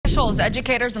Officials,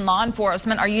 educators, and law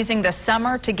enforcement are using the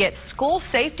summer to get school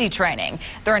safety training.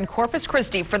 They're in Corpus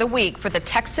Christi for the week for the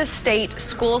Texas State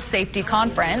School Safety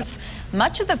Conference.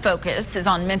 Much of the focus is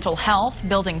on mental health,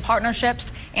 building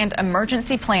partnerships, and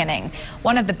emergency planning.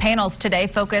 One of the panels today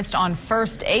focused on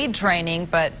first aid training,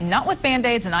 but not with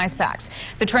Band-Aids and ice packs.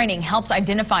 The training helps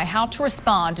identify how to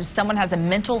respond if someone has a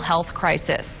mental health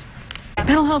crisis.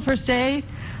 Mental health first aid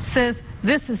says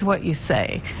this is what you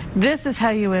say, this is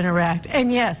how you interact,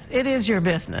 and yes, it is your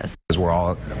business. We're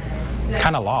all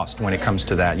kind of lost when it comes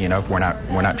to that, you know, if we're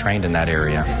not trained in that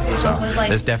area. So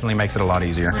this definitely makes it a lot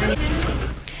easier.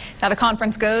 Now the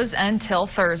conference goes until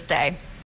Thursday.